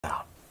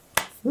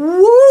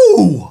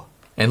Woo!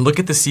 And look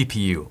at the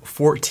CPU,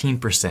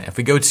 14%. If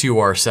we go to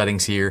our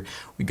settings here,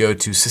 we go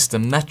to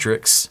system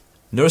metrics,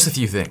 notice a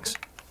few things.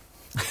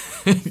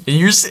 And can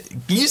you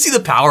see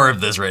the power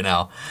of this right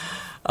now?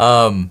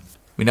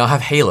 We now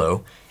have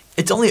Halo.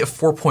 It's only at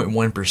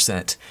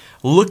 4.1%.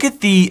 Look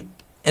at the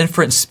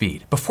inference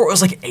speed. Before it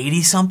was like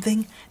 80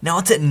 something, now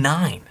it's at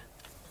 9.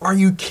 Are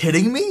you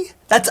kidding me?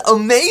 That's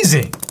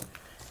amazing.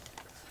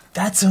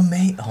 That's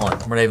amazing. Hold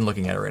on, we're not even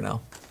looking at it right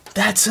now.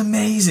 That's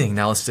amazing.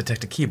 Now let's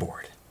detect a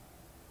keyboard.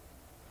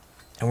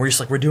 And we're just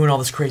like, we're doing all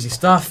this crazy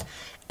stuff,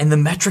 and the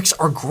metrics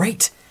are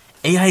great.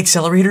 AI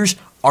accelerators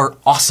are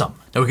awesome.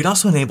 Now we could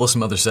also enable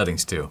some other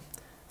settings too.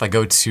 If I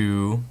go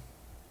to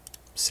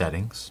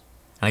settings,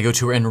 and I go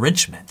to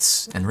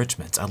enrichments,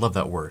 I love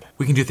that word.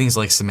 We can do things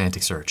like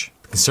semantic search.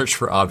 We can search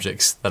for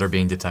objects that are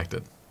being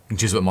detected. We can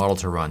choose what model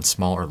to run,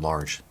 small or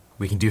large.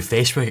 We can do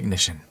face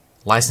recognition,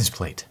 license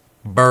plate,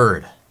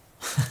 bird.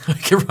 We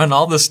can run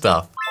all this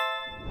stuff.